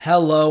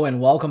Hello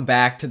and welcome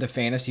back to the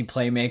Fantasy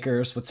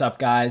Playmakers. What's up,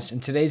 guys? In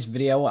today's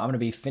video, I'm going to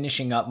be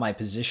finishing up my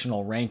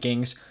positional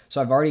rankings.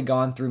 So I've already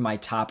gone through my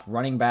top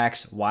running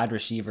backs, wide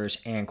receivers,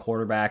 and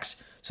quarterbacks.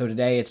 So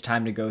today it's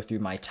time to go through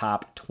my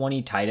top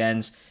 20 tight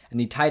ends. And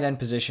the tight end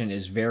position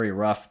is very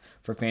rough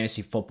for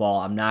fantasy football.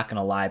 I'm not going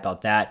to lie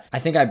about that. I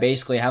think I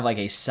basically have like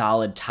a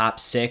solid top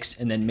six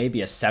and then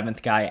maybe a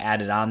seventh guy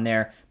added on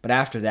there. But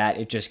after that,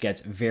 it just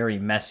gets very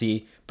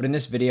messy. But in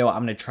this video,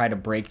 I'm going to try to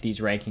break these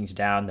rankings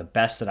down the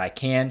best that I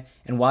can.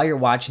 And while you're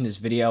watching this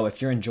video,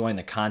 if you're enjoying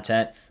the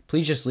content,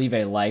 please just leave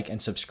a like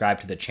and subscribe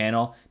to the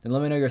channel. Then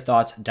let me know your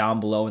thoughts down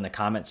below in the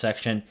comment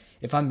section.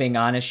 If I'm being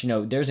honest,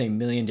 there's a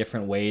million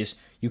different ways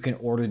you can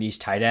order these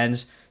tight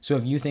ends. So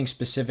if you think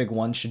specific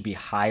ones should be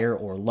higher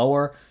or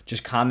lower,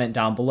 just comment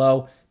down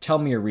below, tell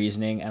me your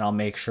reasoning, and I'll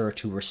make sure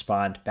to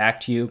respond back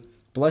to you.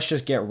 But let's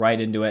just get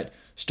right into it,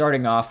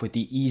 starting off with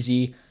the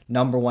easy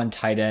number one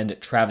tight end,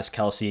 Travis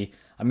Kelce.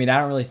 I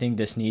don't really think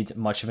this needs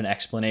much of an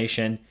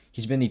explanation.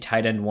 He's been the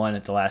tight end one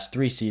at the last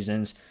 3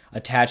 seasons,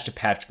 attached to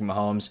Patrick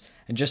Mahomes,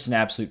 and just an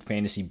absolute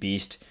fantasy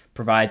beast,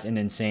 provides an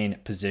insane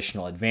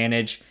positional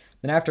advantage.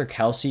 Then after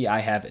Kelce,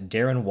 I have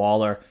Darren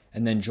Waller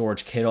and then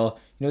George Kittle.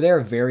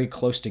 They're very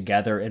close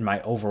together in my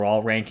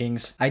overall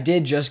rankings. I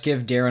did just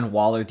give Darren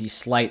Waller the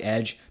slight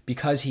edge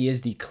because he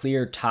is the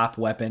clear top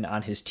weapon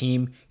on his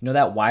team.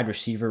 That wide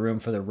receiver room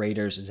for the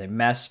Raiders is a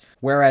mess,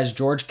 whereas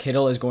George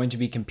Kittle is going to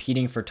be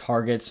competing for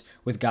targets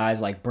with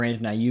guys like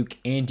Brandon Ayuk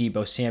and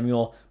Deebo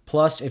Samuel.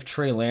 Plus, if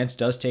Trey Lance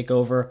does take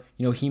over,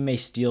 he may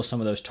steal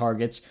some of those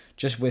targets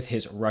just with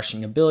his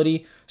rushing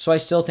ability. So I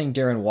still think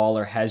Darren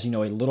Waller has, a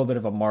little bit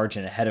of a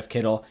margin ahead of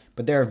Kittle,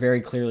 but they're very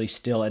clearly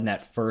still in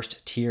that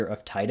first tier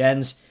of tight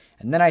ends.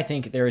 And then I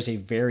think there is a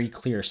very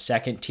clear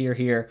second tier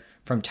here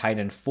from tight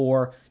end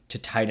 4 to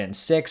tight end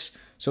 6.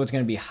 So it's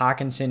going to be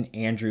Hockenson,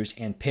 Andrews,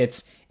 and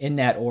Pitts in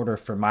that order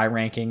for my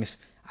rankings.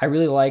 I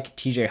really like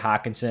TJ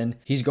Hockenson.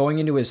 He's going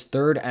into his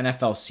 3rd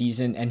NFL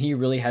season, and he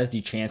really has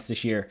the chance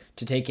this year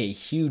to take a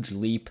huge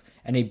leap.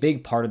 And a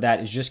big part of that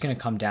is just going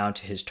to come down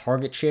to his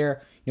target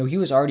share. He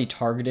was already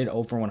targeted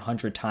over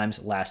 100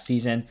 times last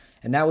season,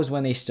 and that was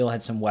when they still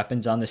had some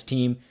weapons on this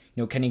team.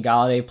 Kenny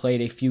Golladay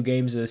played a few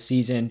games of the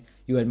season.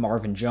 You had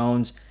Marvin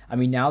Jones.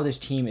 Now this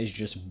team is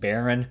just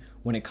barren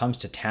when it comes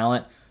to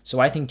talent. So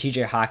I think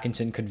TJ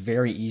Hockenson could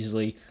very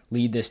easily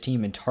lead this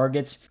team in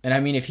targets.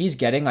 And if he's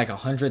getting like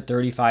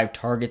 135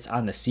 targets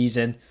on the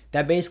season,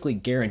 that basically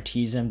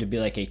guarantees him to be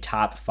like a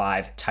top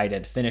 5 tight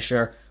end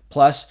finisher.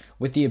 Plus,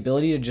 with the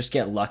ability to just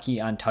get lucky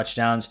on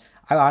touchdowns,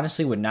 I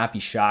honestly would not be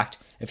shocked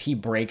if he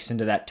breaks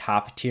into that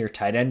top tier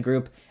tight end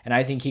group. And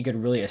I think he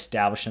could really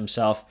establish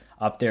himself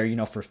up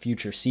there, for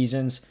future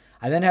seasons.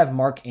 I then have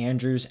Mark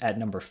Andrews at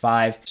number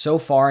 5. So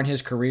far in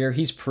his career,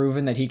 he's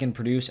proven that he can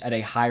produce at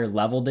a higher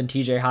level than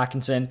TJ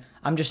Hockenson.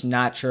 I'm just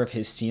not sure if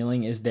his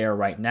ceiling is there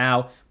right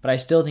now, but I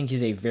still think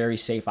he's a very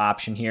safe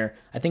option here.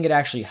 I think it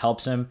actually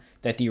helps him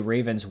that the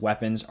Ravens'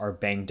 weapons are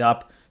banged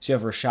up. So you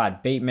have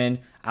Rashad Bateman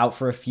out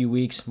for a few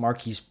weeks.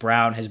 Marquise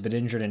Brown has been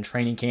injured in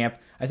training camp.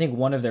 I think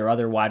one of their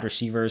other wide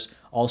receivers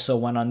also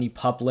went on the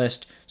PUP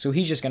list. So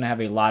he's just going to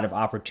have a lot of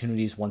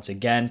opportunities once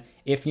again.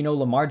 If,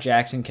 Lamar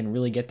Jackson can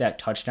really get that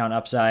touchdown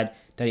upside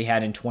that he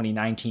had in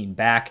 2019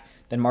 back,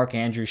 then Mark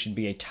Andrews should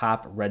be a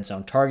top red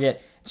zone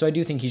target. So I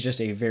do think he's just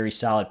a very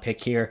solid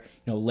pick here.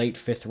 Late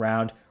 5th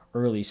round,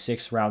 early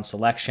 6th round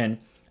selection.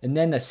 And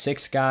then the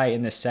 6th guy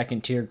in the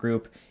second tier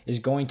group is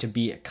going to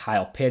be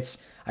Kyle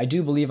Pitts. I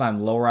do believe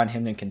I'm lower on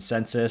him than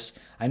consensus.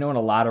 I know in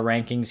a lot of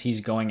rankings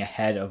he's going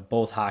ahead of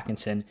both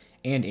Hockenson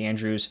and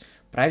Andrews,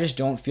 but I just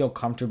don't feel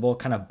comfortable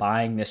kind of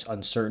buying this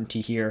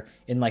uncertainty here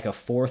in like a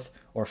 4th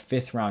or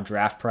 5th round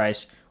draft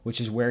price,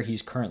 which is where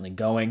he's currently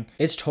going.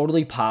 It's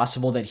totally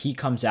possible that he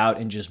comes out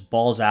and just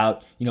balls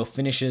out,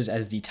 finishes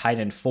as the tight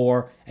end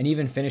 4 and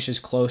even finishes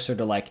closer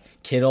to like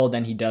Kittle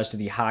than he does to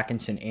the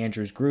Hockenson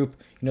Andrews group.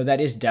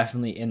 That is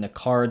definitely in the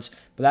cards,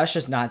 but that's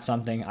just not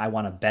something I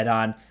want to bet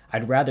on.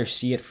 I'd rather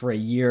see it for a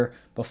year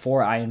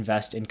before I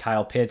invest in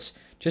Kyle Pitts,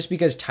 just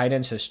because tight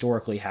ends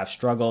historically have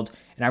struggled,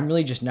 and I'm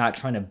really just not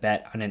trying to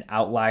bet on an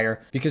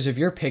outlier, because if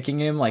you're picking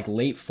him like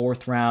late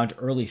 4th round,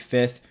 early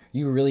 5th,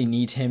 you really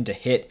need him to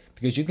hit,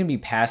 because you can be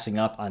passing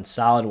up on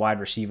solid wide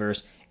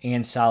receivers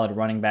and solid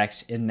running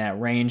backs in that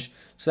range.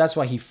 So that's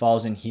why he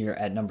falls in here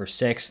at number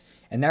 6,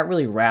 and that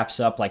really wraps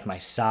up like my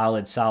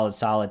solid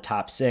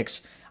top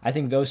 6. I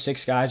think those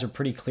 6 guys are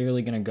pretty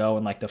clearly going to go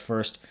in like the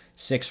first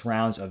 6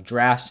 rounds of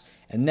drafts,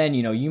 and then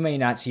you may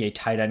not see a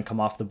tight end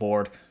come off the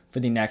board for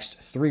the next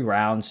 3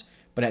 rounds.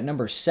 But at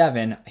number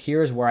 7,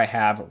 here's where I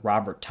have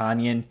Robert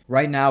Tonyan.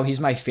 Right now, he's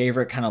my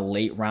favorite kind of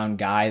late round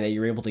guy that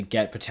you're able to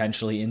get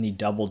potentially in the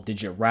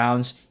double-digit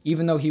rounds.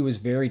 Even though he was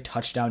very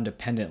touchdown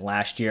dependent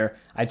last year,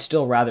 I'd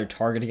still rather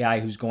target a guy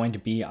who's going to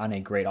be on a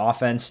great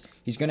offense.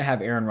 He's going to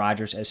have Aaron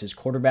Rodgers as his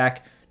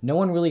quarterback. No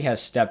one really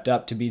has stepped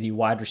up to be the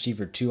wide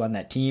receiver 2 on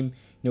that team.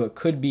 It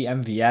could be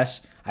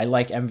MVS. I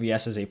like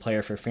MVS as a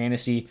player for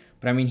fantasy,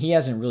 but he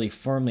hasn't really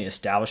firmly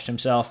established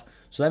himself.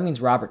 So that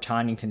means Robert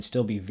Tonyan can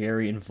still be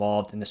very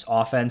involved in this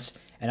offense.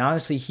 And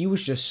honestly, he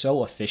was just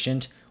so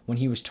efficient when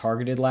he was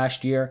targeted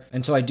last year.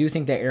 And so I do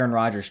think that Aaron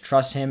Rodgers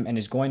trusts him and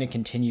is going to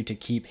continue to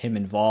keep him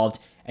involved.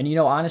 And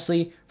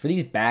honestly, for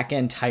these back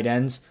end tight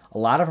ends, a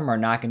lot of them are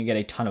not going to get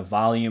a ton of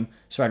volume.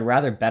 So I'd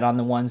rather bet on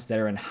the ones that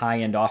are in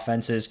high end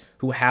offenses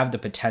who have the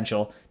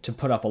potential to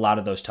put up a lot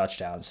of those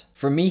touchdowns.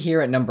 For me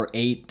here at number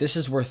 8, this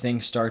is where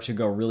things start to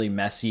go really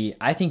messy.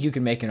 I think you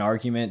can make an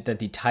argument that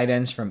the tight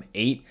ends from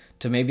 8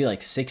 to maybe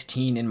like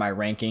 16 in my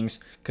rankings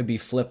could be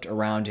flipped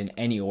around in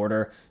any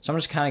order. So I'm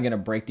just kind of going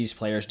to break these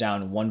players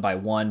down one by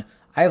one.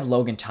 I have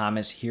Logan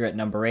Thomas here at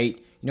number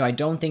 8. I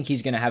don't think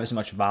he's going to have as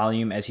much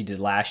volume as he did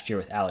last year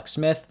with Alex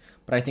Smith,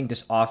 but I think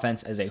this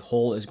offense as a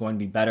whole is going to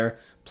be better.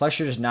 Plus,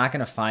 you're just not going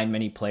to find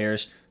many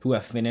players who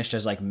have finished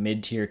as like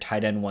mid-tier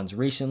tight end ones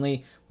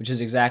recently, which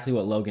is exactly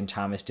what Logan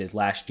Thomas did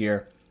last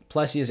year.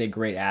 Plus, he is a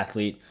great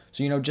athlete.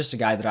 So, just a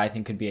guy that I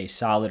think could be a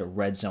solid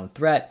red zone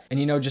threat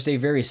and, just a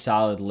very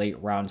solid late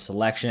round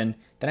selection.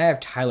 Then I have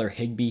Tyler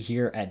Higbee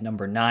here at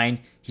number 9.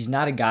 He's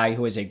not a guy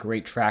who has a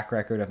great track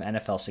record of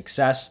NFL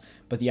success,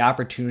 but the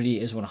opportunity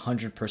is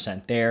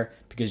 100% there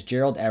because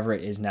Gerald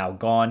Everett is now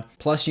gone.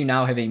 Plus, you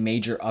now have a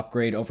major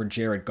upgrade over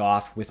Jared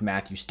Goff with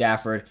Matthew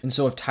Stafford. And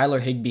so if Tyler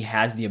Higbee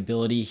has the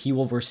ability, he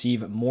will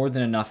receive more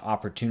than enough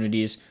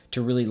opportunities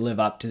to really live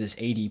up to this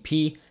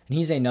ADP. And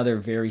he's another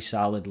very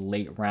solid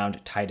late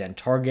round tight end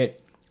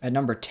target. At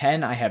number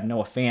 10, I have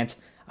Noah Fant.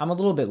 I'm a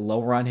little bit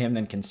lower on him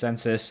than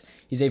consensus.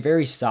 He's a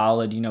very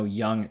solid,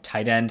 young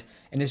tight end,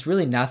 and it's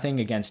really nothing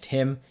against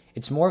him.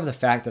 It's more of the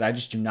fact that I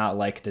just do not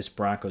like this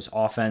Broncos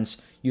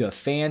offense. You have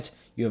Fant,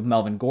 you have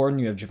Melvin Gordon,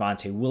 you have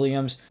Javonte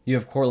Williams, you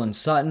have Courtland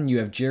Sutton, you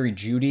have Jerry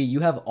Jeudy. You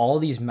have all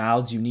these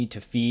mouths you need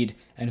to feed,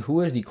 and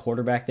who is the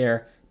quarterback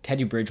there?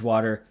 Teddy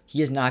Bridgewater.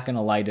 He is not going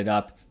to light it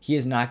up. He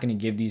is not going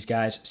to give these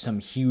guys some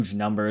huge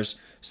numbers.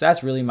 So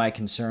that's really my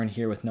concern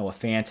here with Noah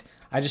Fant.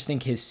 I just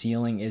think his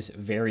ceiling is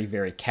very,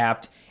 very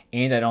capped,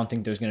 and I don't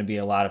think there's going to be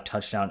a lot of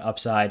touchdown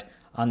upside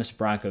on this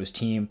Broncos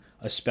team,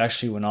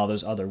 especially when all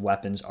those other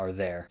weapons are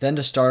there. Then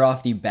to start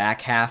off the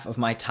back half of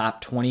my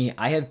top 20,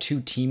 I have two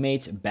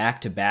teammates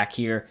back to back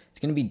here. It's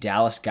going to be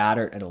Dallas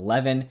Goedert at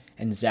 11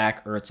 and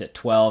Zach Ertz at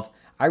 12.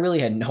 I really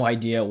had no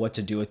idea what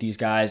to do with these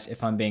guys,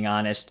 if I'm being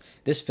honest.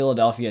 This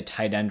Philadelphia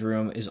tight end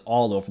room is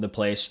all over the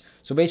place.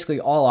 So basically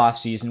all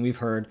offseason, we've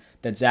heard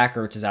that Zach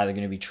Ertz is either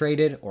going to be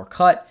traded or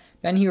cut.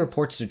 Then he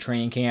reports to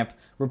training camp.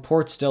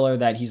 Reports still are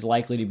that he's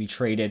likely to be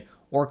traded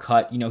or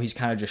cut. He's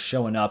kind of just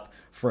showing up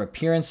for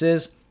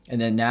appearances. And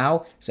then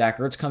now Zach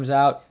Ertz comes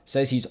out,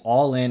 says he's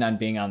all in on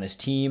being on this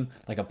team.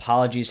 Like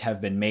apologies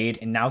have been made,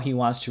 and now he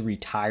wants to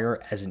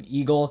retire as an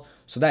Eagle.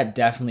 So that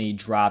definitely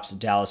drops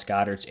Dallas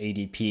Goedert's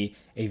ADP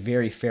a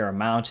very fair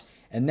amount.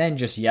 And then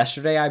just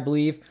yesterday, I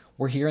believe,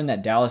 we're hearing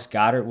that Dallas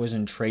Goedert was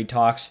in trade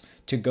talks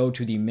to go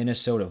to the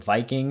Minnesota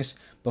Vikings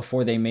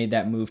before they made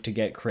that move to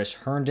get Chris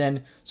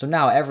Herndon. So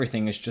now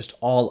everything is just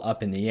all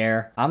up in the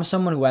air. I'm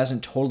someone who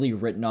hasn't totally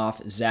written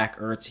off Zach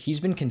Ertz. He's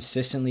been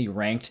consistently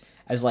ranked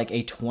as like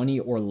a 20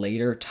 or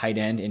later tight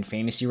end in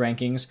fantasy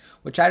rankings,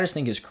 which I just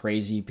think is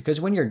crazy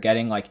because when you're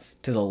getting like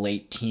to the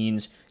late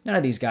teens, none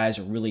of these guys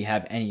really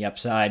have any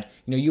upside.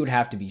 You would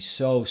have to be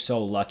so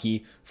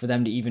lucky for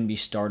them to even be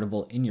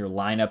startable in your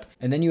lineup.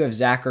 And then you have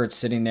Zach Ertz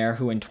sitting there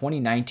who in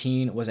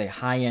 2019 was a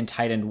high-end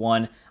tight end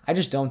 1. I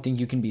just don't think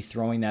you can be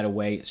throwing that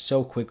away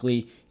so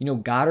quickly.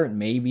 Goddard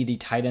may be the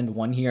tight end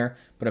 1 here,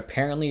 but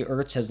apparently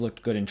Ertz has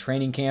looked good in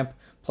training camp.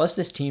 Plus,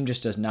 this team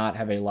just does not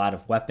have a lot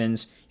of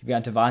weapons. You've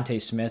got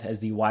Devontae Smith as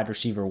the wide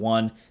receiver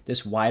 1.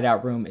 This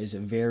wideout room is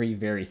very,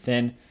 very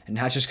thin, and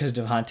not just because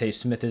Devontae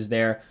Smith is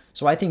there.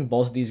 So I think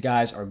both of these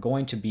guys are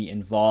going to be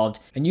involved,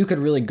 and you could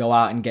really go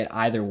out and get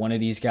either one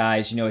of these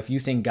guys. If you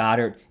think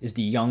Goddard is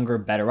the younger,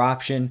 better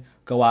option,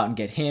 go out and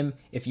get him.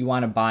 If you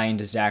want to buy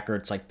into Zach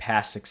Ertz like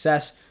past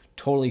success,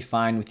 totally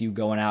fine with you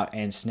going out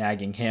and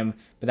snagging him.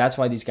 But that's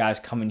why these guys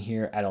come in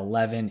here at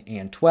 11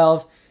 and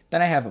 12.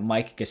 Then I have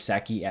Mike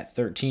Gesicki at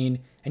 13,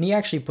 and he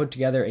actually put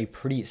together a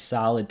pretty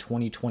solid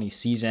 2020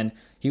 season.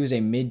 He was a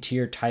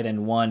mid-tier tight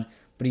end 1,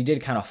 but he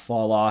did kind of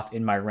fall off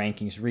in my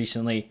rankings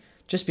recently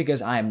just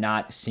because I am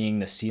not seeing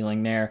the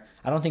ceiling there.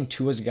 I don't think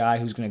Tua's a guy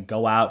who's going to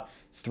go out,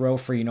 throw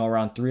for,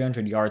 around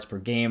 300 yards per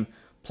game.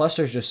 Plus,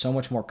 there's just so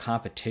much more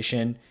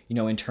competition,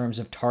 in terms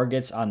of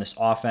targets on this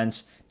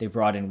offense. They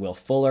brought in Will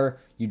Fuller.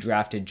 You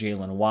drafted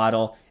Jalen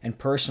Waddle. And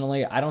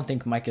personally, I don't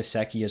think Mike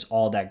Gesicki is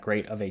all that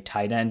great of a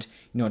tight end,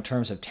 in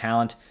terms of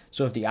talent.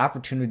 So if the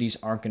opportunities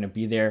aren't going to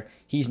be there,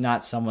 he's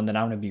not someone that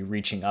I'm going to be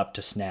reaching up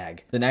to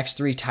snag. The next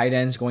 3 tight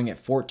ends going at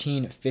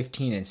 14,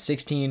 15, and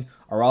 16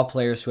 are all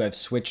players who have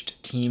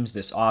switched teams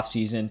this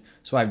offseason.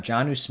 So I have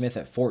Jonnu Smith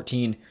at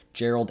 14,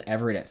 Gerald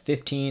Everett at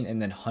 15,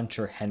 and then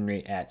Hunter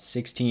Henry at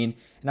 16.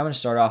 And I'm going to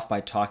start off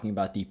by talking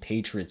about the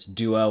Patriots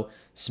duo,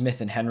 Smith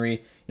and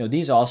Henry.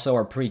 These also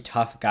are pretty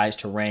tough guys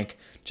to rank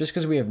just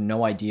because we have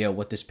no idea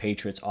what this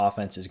Patriots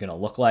offense is going to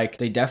look like.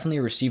 They definitely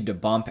received a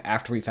bump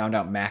after we found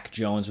out Mac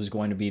Jones was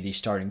going to be the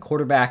starting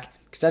quarterback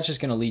because that's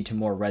just going to lead to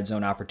more red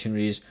zone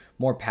opportunities,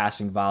 more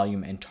passing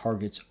volume, and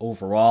targets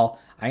overall.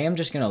 I am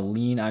just going to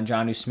lean on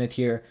Jonnu Smith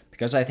here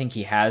because I think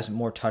he has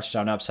more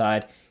touchdown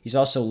upside. He's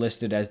also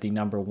listed as the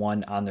number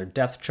 1 on their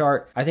depth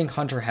chart. I think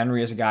Hunter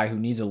Henry is a guy who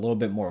needs a little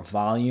bit more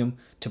volume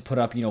to put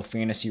up,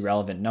 fantasy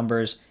relevant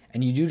numbers.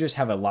 And you do just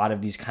have a lot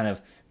of these kind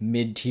of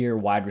mid-tier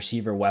wide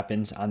receiver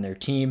weapons on their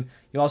team.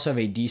 You also have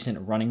a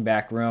decent running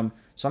back room.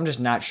 So I'm just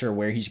not sure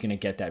where he's going to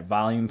get that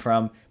volume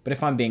from. But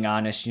if I'm being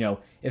honest,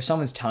 if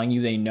someone's telling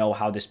you they know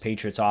how this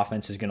Patriots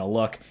offense is going to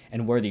look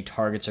and where the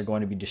targets are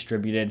going to be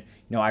distributed,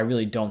 I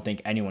really don't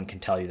think anyone can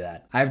tell you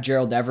that. I have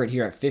Gerald Everett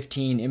here at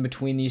 15 in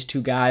between these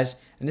two guys.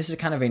 And this is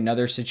kind of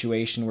another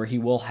situation where he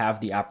will have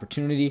the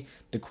opportunity.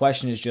 The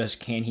question is just,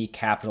 can he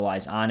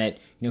capitalize on it?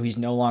 He's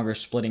no longer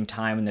splitting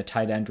time in the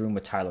tight end room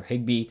with Tyler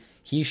Higbee.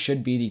 He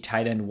should be the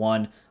tight end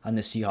 1 on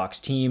the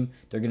Seahawks team.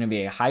 They're going to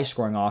be a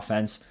high-scoring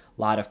offense,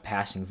 a lot of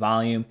passing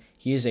volume.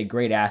 He is a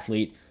great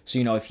athlete.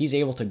 So, if he's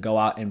able to go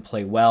out and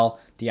play well,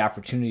 the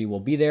opportunity will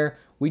be there.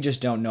 We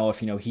just don't know if,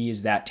 he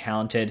is that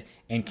talented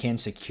and can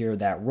secure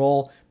that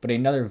role. But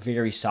another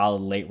very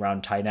solid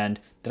late-round tight end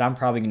that I'm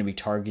probably going to be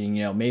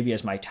targeting, maybe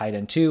as my tight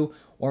end 2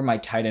 or my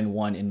tight end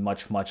 1 in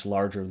much, much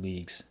larger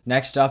leagues.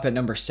 Next up at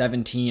number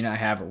 17, I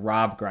have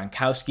Rob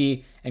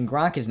Gronkowski. And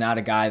Gronk is not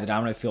a guy that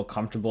I'm going to feel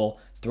comfortable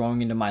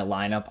throwing into my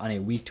lineup on a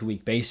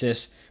week-to-week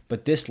basis.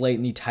 But this late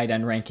in the tight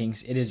end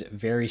rankings, it is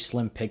very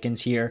slim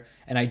pickings here.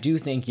 And I do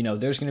think,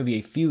 there's going to be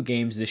a few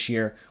games this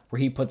year where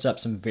he puts up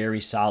some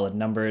very solid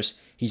numbers.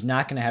 He's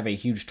not going to have a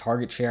huge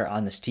target share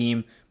on this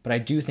team, but I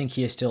do think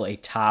he is still a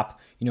top,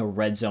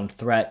 red zone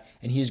threat,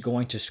 and he's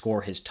going to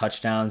score his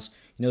touchdowns.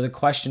 The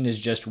question is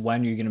just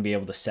when you're going to be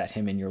able to set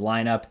him in your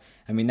lineup.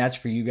 I mean, that's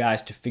for you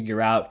guys to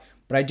figure out,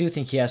 but I do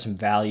think he has some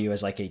value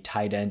as like a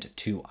tight end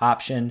 2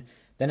 option.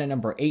 Then at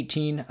number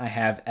 18, I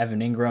have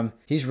Evan Ingram.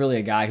 He's really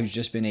a guy who's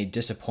just been a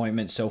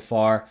disappointment so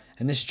far,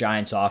 and this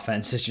Giants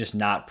offense is just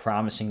not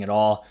promising at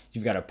all.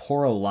 You've got a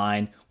poor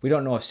O-line. We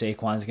don't know if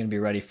Saquon's going to be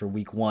ready for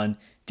week 1.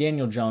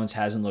 Daniel Jones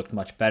hasn't looked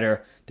much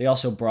better. They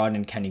also brought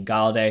in Kenny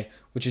Golladay,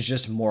 which is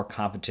just more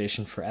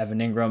competition for Evan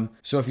Ingram.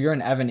 So if you're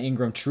an Evan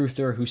Ingram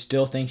truther who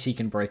still thinks he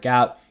can break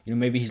out,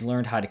 maybe he's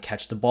learned how to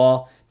catch the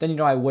ball, then,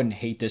 I wouldn't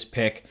hate this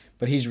pick,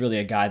 but he's really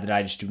a guy that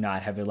I just do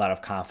not have a lot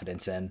of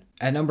confidence in.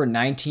 At number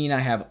 19, I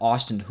have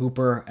Austin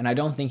Hooper, and I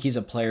don't think he's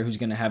a player who's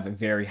going to have a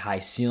very high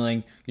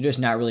ceiling. You're just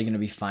not really going to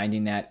be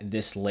finding that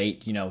this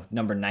late,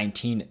 number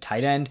 19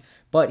 tight end,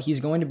 but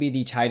he's going to be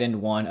the tight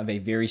end 1 of a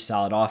very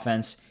solid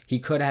offense. He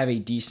could have a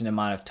decent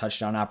amount of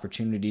touchdown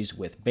opportunities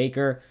with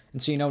Baker,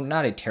 and so,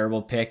 not a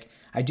terrible pick.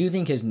 I do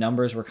think his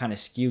numbers were kind of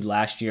skewed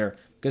last year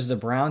because the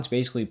Browns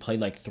basically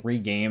played like 3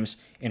 games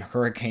in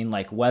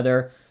hurricane-like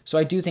weather. So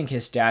I do think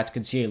his stats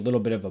could see a little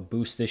bit of a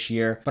boost this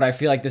year, but I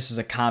feel like this is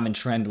a common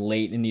trend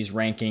late in these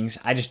rankings.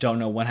 I just don't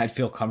know when I'd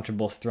feel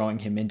comfortable throwing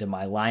him into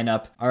my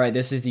lineup. All right,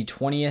 this is the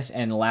 20th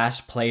and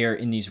last player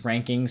in these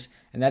rankings,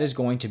 and that is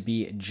going to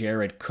be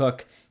Jared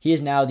Cook. He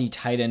is now the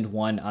tight end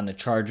 1 on the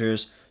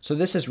Chargers. So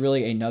this is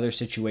really another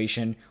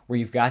situation where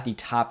you've got the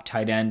top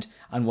tight end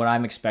on what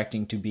I'm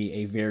expecting to be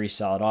a very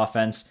solid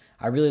offense.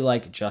 I really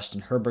like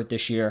Justin Herbert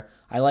this year.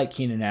 I like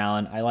Keenan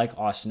Allen. I like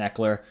Austin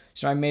Eckler.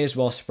 So I may as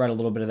well spread a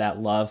little bit of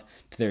that love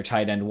to their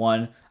tight end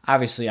 1.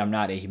 Obviously, I'm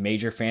not a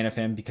major fan of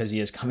him because he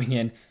is coming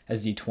in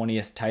as the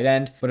 20th tight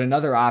end. But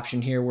another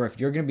option here where if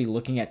you're going to be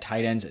looking at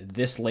tight ends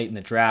this late in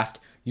the draft,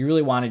 you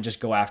really want to just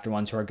go after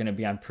ones who are going to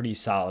be on pretty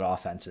solid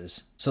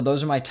offenses. So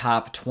those are my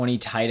top 20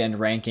 tight end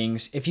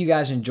rankings. If you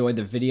guys enjoyed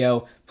the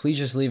video, please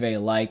just leave a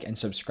like and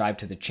subscribe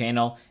to the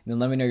channel. And then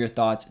let me know your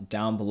thoughts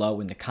down below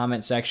in the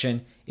comment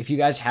section. If you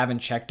guys haven't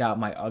checked out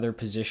my other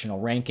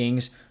positional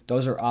rankings,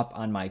 those are up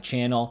on my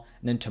channel.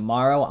 And then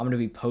tomorrow, I'm going to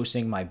be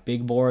posting my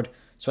big board.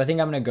 So I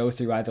think I'm going to go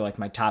through either like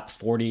my top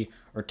 40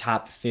 or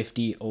top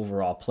 50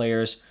 overall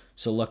players.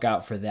 So look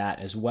out for that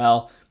as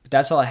well. But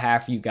that's all I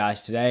have for you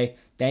guys today.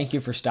 Thank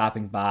you for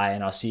stopping by,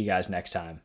 and I'll see you guys next time.